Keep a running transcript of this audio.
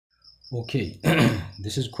Okay,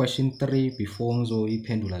 this is question 3. Before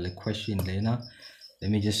ngizoyiphendula le question lena,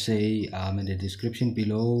 let me just say in the description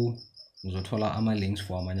below uzothola ama-links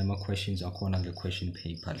for amanye ama-questions akhona ngale question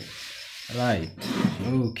paper le. Right,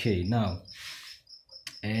 okay, now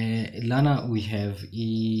lana we have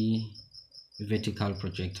vertical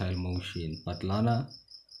projectile motion, but lana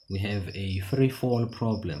we have a free fall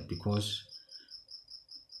problem because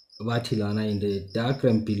lana in the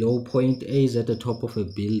diagram below, point A is at the top of a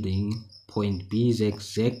building, point B is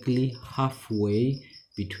exactly halfway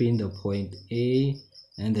between the point A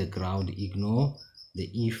and the ground. Ignore the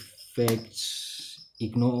effects,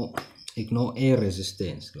 ignore air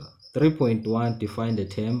resistance. 3.1 define the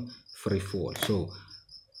term free fall. So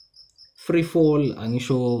free fall, I'm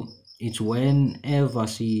sure it's whenever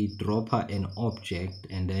she drop an object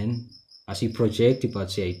and then as he project it,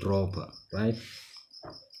 but say drop, right?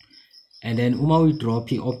 And then we drop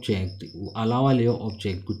the object, allow a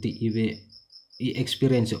object to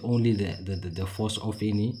experience only the force of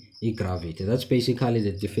any gravity. That's basically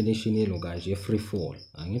the definition here, guys. You free fall.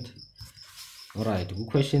 Alright,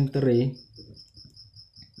 question 3.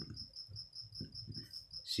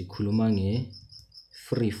 Sikhuluma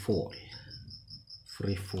free fall.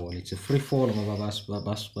 Free fall. It's a free fall. Define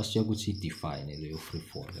free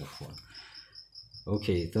fall.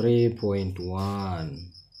 Okay,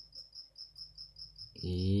 3.1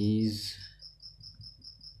 is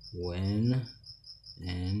when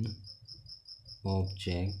an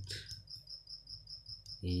object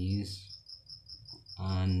is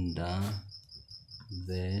under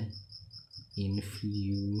the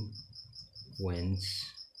influence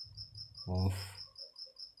of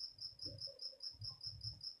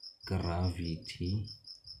gravity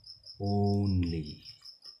only.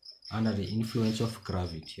 Under the influence of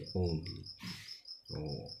gravity only.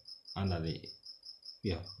 So under the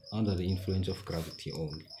influence of gravity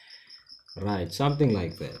only. Right, something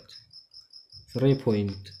like that.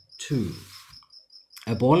 3.2.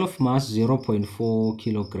 A ball of mass 0.4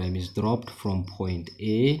 kilogram is dropped from point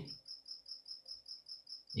A.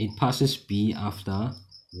 It passes B after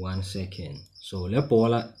 1 second. So le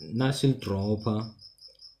ball nasil dropper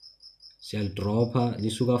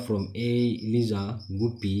lisuka from A liza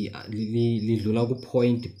ku B lidlula ku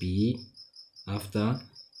point B after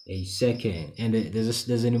a second. And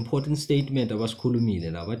there's an important statement about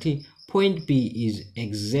khulumile la bathi point B is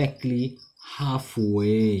exactly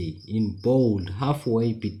halfway, in bold,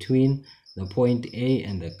 halfway between the point A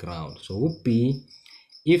and the ground. So B,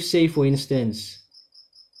 if say for instance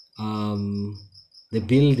the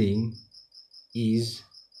building is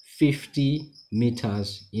 50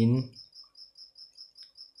 meters in,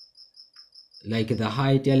 like the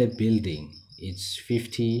height of a building, it's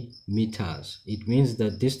 50 meters. It means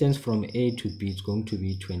the distance from A to B is going to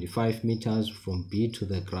be 25 meters. From B to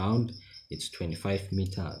the ground, it's 25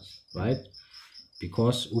 meters, right?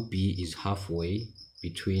 Because B is halfway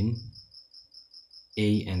between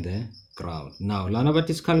A and the ground. Now, Lanabat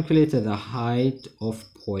is calculated the height of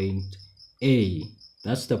point A.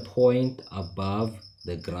 That's the point above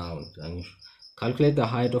the ground. And calculate the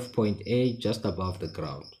height of point A just above the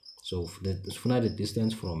ground. So the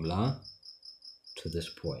distance from La to this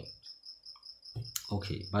point.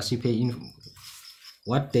 Okay,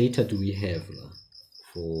 what data do we have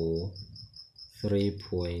for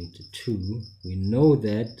 3.2? We know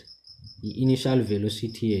that the initial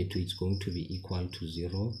velocity is going to be equal to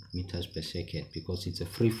 0 meters per second because it's a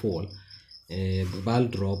free fall. Ball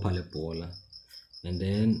drop a ball, and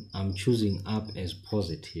then I'm choosing up as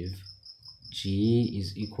positive. G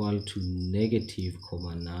is equal to negative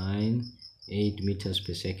 0.98 meters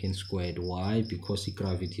per second squared. Why? Because the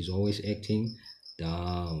gravity is always acting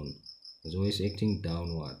down. It's always acting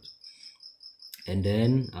downward. And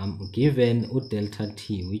then I'm given delta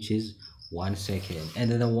t, which is 1 second.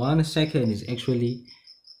 And then the 1 second is actually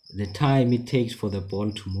the time it takes for the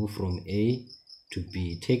ball to move from A to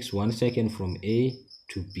B. It takes 1 second from A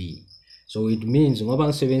to B. So it means ngoba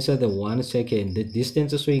ngisebenzisa the 1 second, the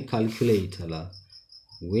distance calculate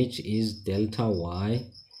which is delta y,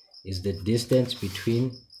 is the distance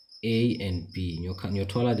between A and B. You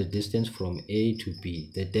total the distance from A to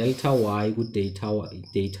B. The delta y with data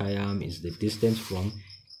yam is the distance from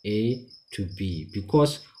A to B,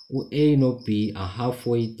 because A no B are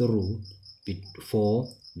halfway through for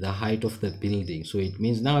the height of the building. So it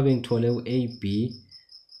means now being told A B,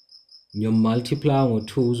 you multiply with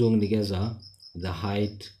 2 together the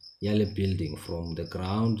height yale building from the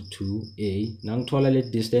ground to A. Now total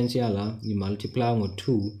distance yala you multiply with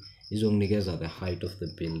 2 is only together the height of the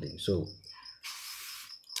building. So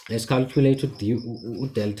let's calculate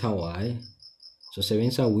delta y. So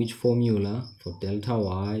sebenzisa which formula for delta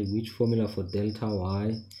y, which formula for delta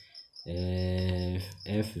y,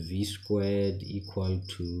 fv squared equal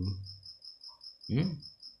to,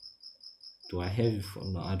 do I have,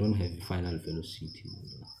 no, I don't have final velocity.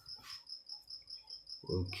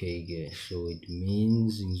 Okay guys, so it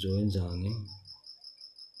means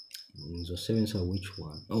ngizosebenzisa which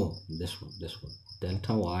one? Oh, this one.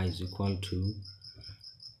 Delta y is equal to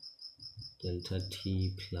delta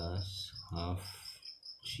t plus half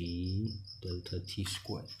g delta t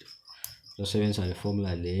squared. Ngizosebenzisa le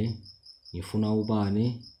formula le, ngifuna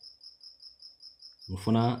ubani?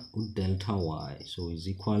 Ngifuna delta y, so is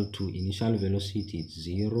equal to initial velocity it's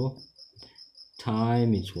 0,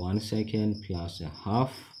 time it's 1 second plus a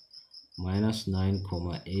half minus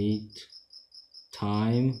 9,8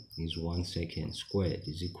 time is 1 second squared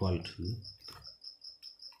is equal to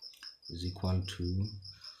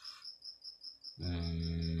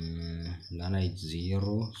lana it's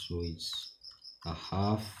 0, so it's a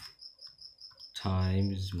half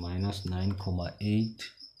times minus 9,8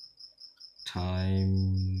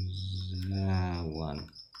 times 1.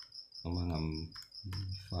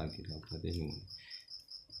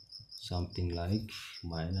 Something like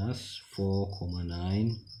minus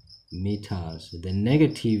 4,9 meters. The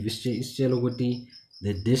negative is still the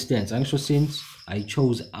distance. And so since I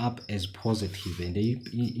chose up as positive and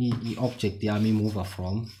the object yami move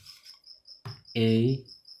from A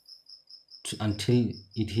to until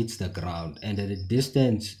it hits the ground, and the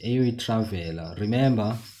distance A we travel,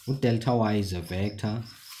 remember delta y is a vector,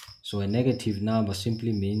 so a negative number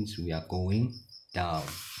simply means we are going down.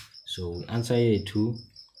 So answer here to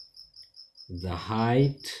the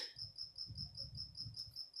height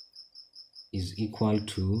is equal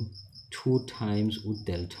to 2 times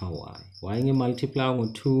delta y. Why we multiply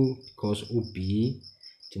with 2? Because b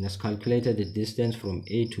has calculated the distance from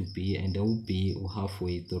A to B, and b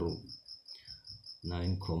halfway through.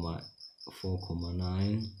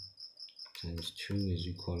 9,4,9 times 2 is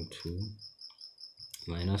equal to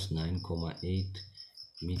minus 9,8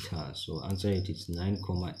 meters. So answer it is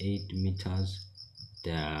 9,8 meters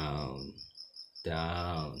down.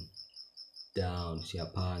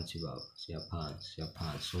 Siyapan.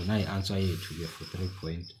 So now I answer it to be for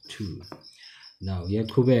 3.2. Now we have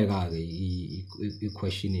to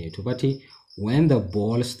question it. But when the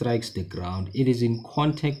ball strikes the ground, it is in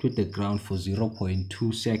contact with the ground for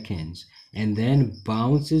 0.2 seconds and then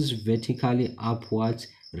bounces vertically upwards,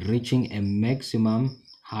 reaching a maximum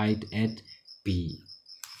height at B.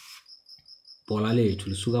 Bola lethu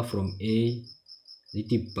lisuka from A,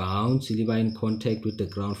 it bounces in contact with the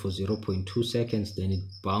ground for 0.2 seconds, then it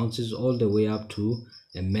bounces all the way up to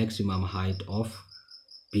a maximum height of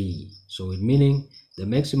B. So it meaning the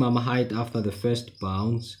maximum height after the first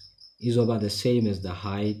bounce is over the same as the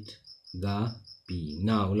height the B.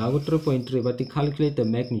 Now, level 3.3, but to calculate the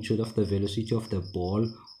magnitude of the velocity of the ball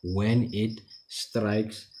when it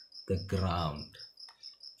strikes the ground.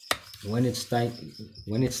 When it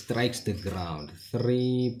strikes the ground,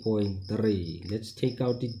 3.3. Let's take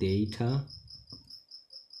out the data.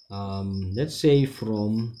 Let's say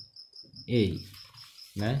from A.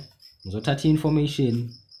 Ngizothatha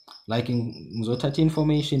information, like ngizothatha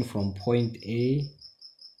information from point A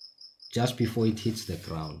just before it hits the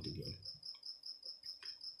ground again.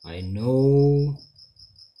 I know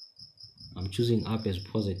I'm choosing up as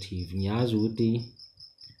positive.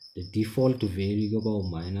 The default value about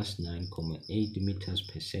minus 9,8 meters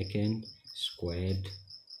per second squared.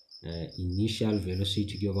 Initial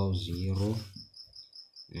velocity about 0.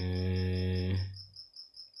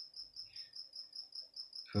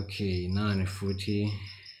 Okay, 940.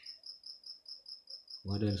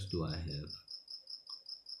 What else do I have?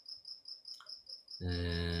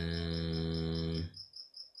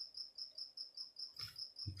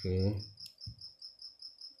 Okay,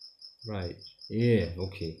 right, yeah,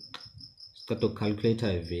 okay. Start to calculate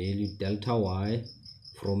a value delta y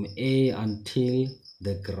from A until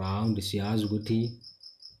the ground.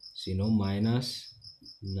 Minus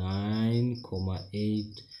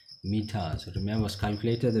 9,8 meters. Remember, it's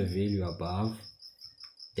calculated the value above.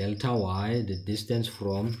 Delta y, the distance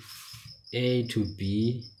from A to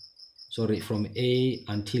B, from A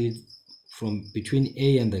until, from between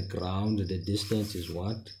A and the ground, the distance is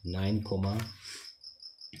what? 9,8.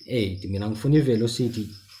 Ngifuna velocity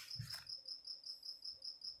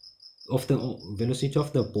of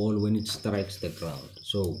the ball when it strikes the ground.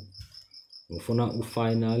 So ngifuna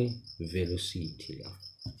final velocity.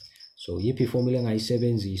 So yipi formula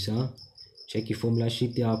ngayisebenzisa, check i-formula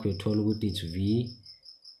sheet yakho uthola ukuthi it's v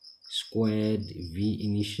squared v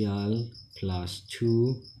initial plus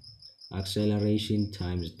 2 acceleration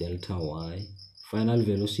times delta y final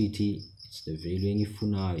velocity, it's the value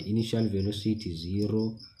now. Initial velocity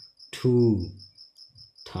 0, 2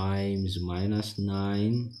 times minus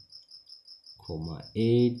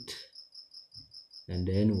 9,8, and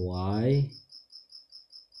then y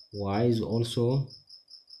is also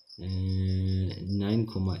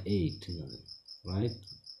 9,8, right?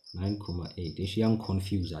 9,8. Is young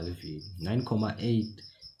confused, 9,8.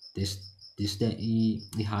 This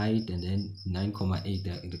the height, and then 9,8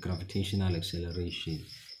 the gravitational acceleration.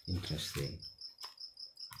 Interesting.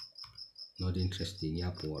 Not interesting.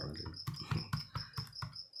 Yeah, boring.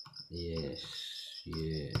 Yes.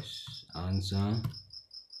 Answer.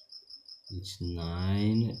 It's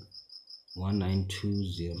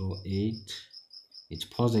 19208. It's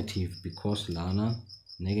positive because lana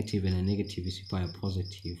negative and a negative is by a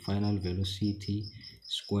positive. Final velocity,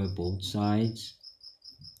 square both sides.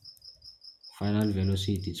 Final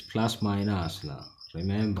velocity, it's plus minus la.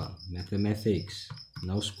 Remember mathematics.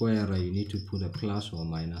 Now square, you need to put a plus or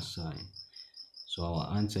minus sign. So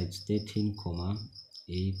our answer is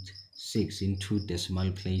 13,86 in 2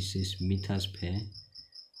 decimal places meters per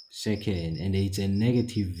second, and it's a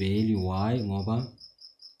negative value. Why? Ngoba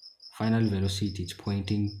final velocity is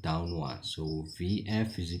pointing downward, so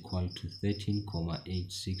VF is equal to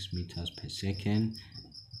 13,86 meters per second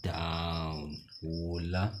down.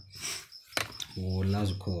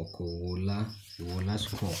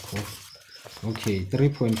 Okay,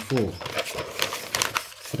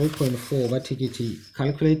 3.4 but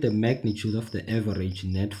calculate the magnitude of the average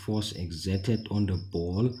net force exerted on the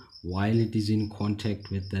ball while it is in contact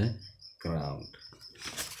with the ground.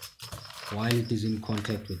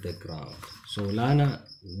 So Lana,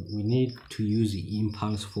 we need to use the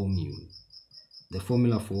impulse formula, the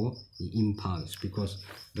formula for the impulse, because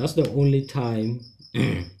that's the only time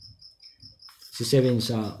C7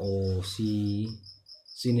 or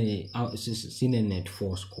a net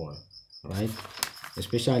force call, right?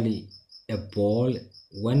 Especially a ball,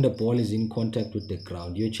 when the ball is in contact with the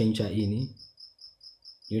ground, you change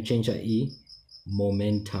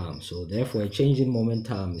momentum. So therefore a change in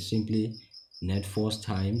momentum is simply net force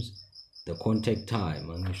times the contact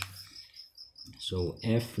time. So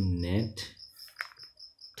F net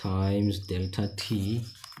times delta T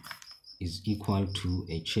is equal to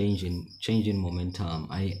a change in momentum.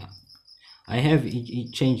 I have a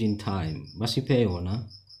change in time, which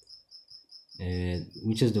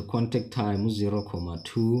is the contact time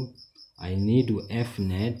 0,2. I need to F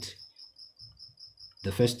net.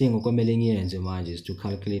 The first thing is to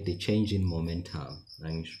calculate the change in momentum.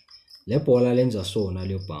 Le bola lenza sona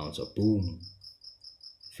le bounce, boom.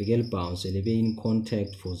 Figure bounce, it'll be in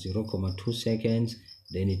contact for 0,2 seconds,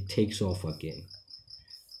 then it takes off again.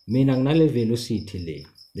 Meaning velocity,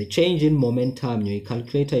 the change in momentum, you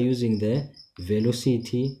calculate using the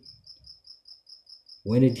velocity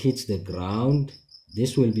when it hits the ground.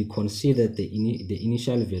 This will be considered the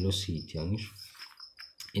initial velocity.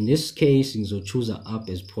 In this case, you choose up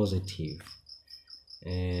as positive.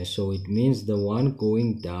 So it means the one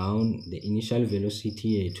going down, the initial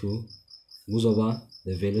velocity A2 goes over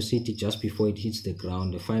the velocity just before it hits the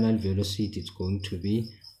ground. The final velocity is going to be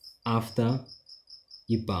after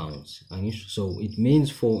it bounce. So it means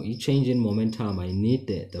for each change in momentum, I need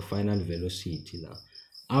the final velocity now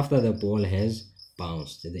after the ball has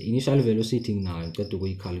bounced. The initial velocity now I've got to go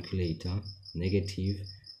calculate negative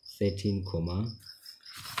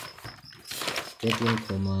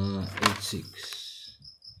 13,86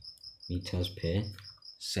 meters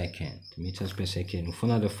per second.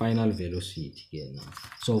 For the final velocity here now.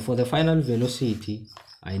 So for the final velocity,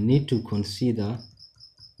 I need to consider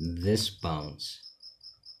this bounce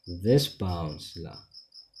la.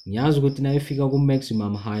 Nyazi ukuthi na ifika ku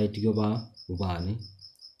maximum height kuyoba ubani,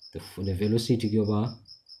 the velocity kuyoba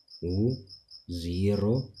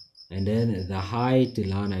 0, and then the height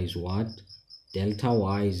lana is what? Delta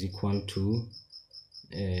y is equal to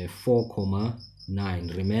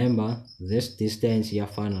 4,9. Remember this distance here,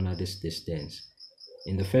 find this distance.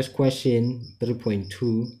 In the first question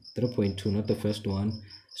 3.2, not the first one,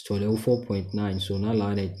 so 4.9. so now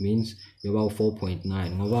line it means you're about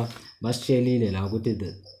 4.9.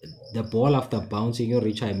 The ball after bouncing you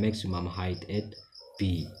reach a maximum height at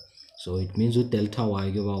B, so it means with delta y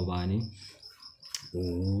you about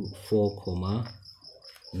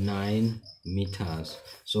 4,9 meters.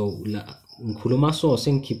 So ngikhuluma so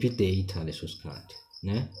sengikhipha data leso sikhathi,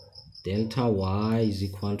 ne? Delta y is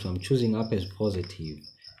equal to, I'm choosing up as positive,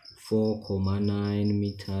 4,9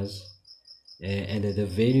 meters, and the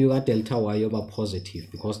value at delta y over positive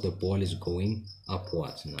because the ball is going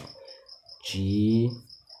upwards now. G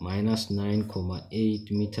minus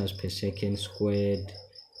 9,8 meters per second squared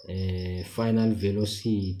final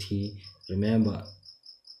velocity. Remember,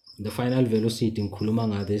 the final velocity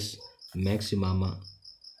ngikhuluma this maximum,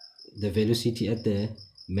 the velocity at the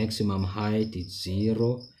maximum height is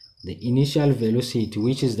 0. The initial velocity,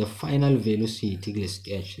 which is the final velocity kule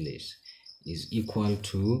sketch list, is equal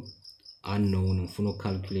to unknown. Ngifuna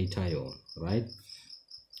calculator yon, right?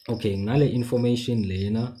 Okay, ngale information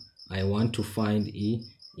lena I want to find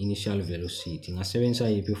initial velocity. Ngasebenzisa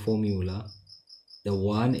yiphi formula? The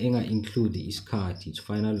one enga include isikhathi, it's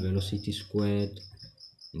final velocity squared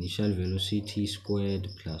initial velocity squared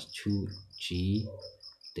plus 2g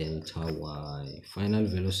delta y. Final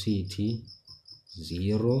velocity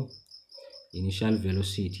 0, initial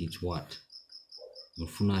velocity it's what?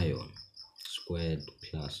 Ngifuna yona squared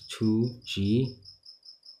plus 2g,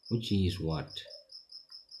 which is what?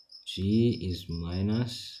 G is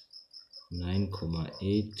minus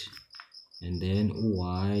 9,8, and then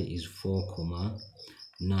y is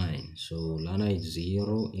 4,9. So lana is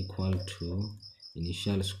 0 equal to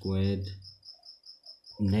initial squared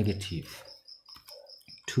negative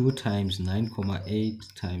 2 times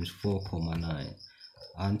 9,8 times 4,9.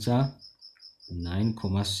 Answer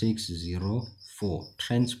 9,604.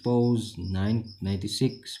 Transpose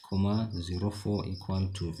 96,04 equal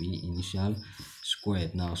to V initial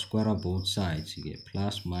squared. Now square up both sides. You get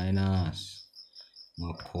plus minus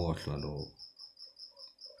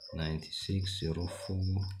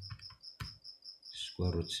 9604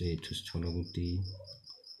 square root say to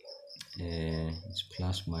it's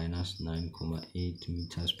plus minus 9,8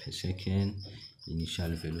 meters per second.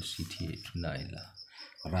 Initial velocity to 9.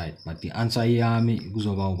 Right, but the answer yami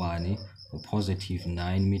kuzoba ubani positive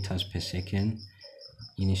 9 meters per second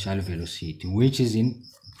initial velocity, which is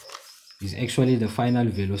actually the final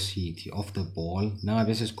velocity of the ball. Now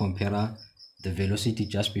let's compare the velocity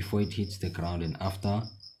just before it hits the ground and after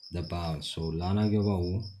the bounce. So lana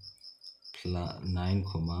goba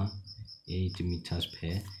 9,8 meters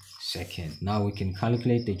per second. Now we can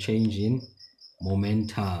calculate the change in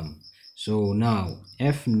momentum. So now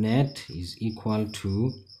F net is equal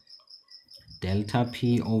to delta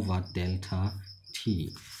P over delta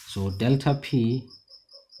T. So delta P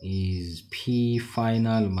is P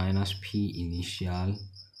final minus P initial,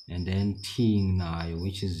 and then T now,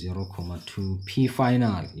 which is 0,2. P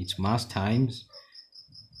final, it's mass times,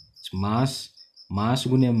 it's mass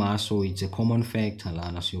gune mass, so it's a common factor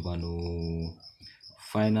lana no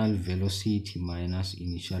final velocity minus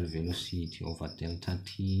initial velocity over delta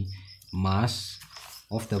T. Mass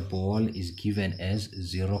of the ball is given as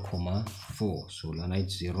 0,4. So lana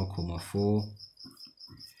it's 0,4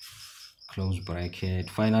 close bracket.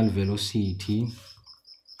 Final velocity,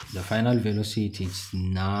 the final velocity is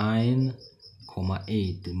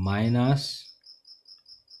 9,8 minus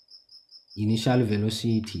initial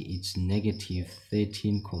velocity, it's negative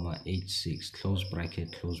 13,86 close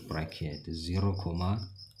bracket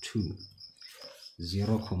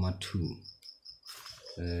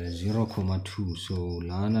 0,2. So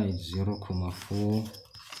lana is 0,4.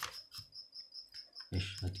 I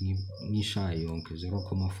think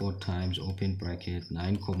 0,4 times open bracket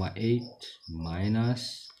 9,8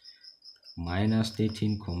 minus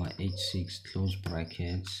 13,86 close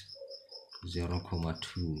brackets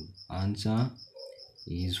 0,2. Answer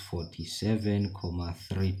is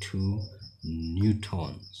 47,32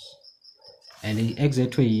 newtons. And the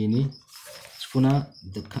exact way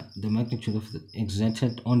the magnitude of the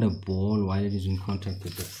exerted on the ball while it is in contact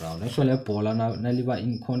with the ground. Actually, a ball now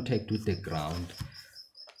in contact with the ground.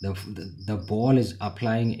 The ball is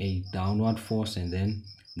applying a downward force, and then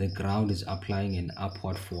the ground is applying an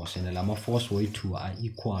upward force, and the Lama force weight two are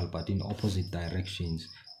equal but in opposite directions.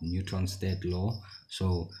 Newton's third law.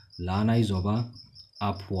 So lana is over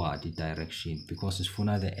upward direction because it's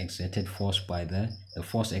funa the exerted force by the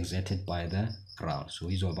force exerted by the ground. So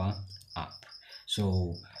it's over up.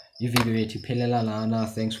 So if you iphelela lana,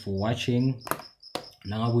 thanks for watching.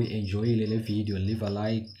 Now we enjoy the video, leave a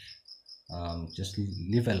like. Just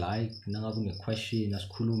leave a like. Now a question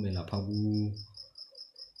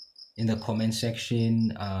in the comment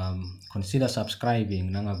section. Consider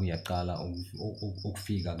subscribing.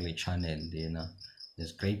 Channel.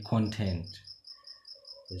 There's great content.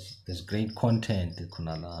 There's great content.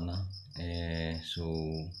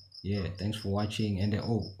 So yeah, thanks for watching. And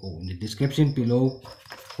in the description below,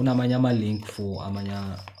 amanyama link for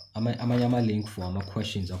ama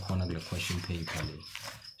questions akona kule question paper.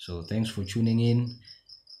 So thanks for tuning in.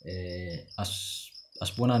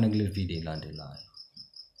 Asibonane kule video landelayo.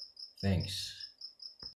 Thanks.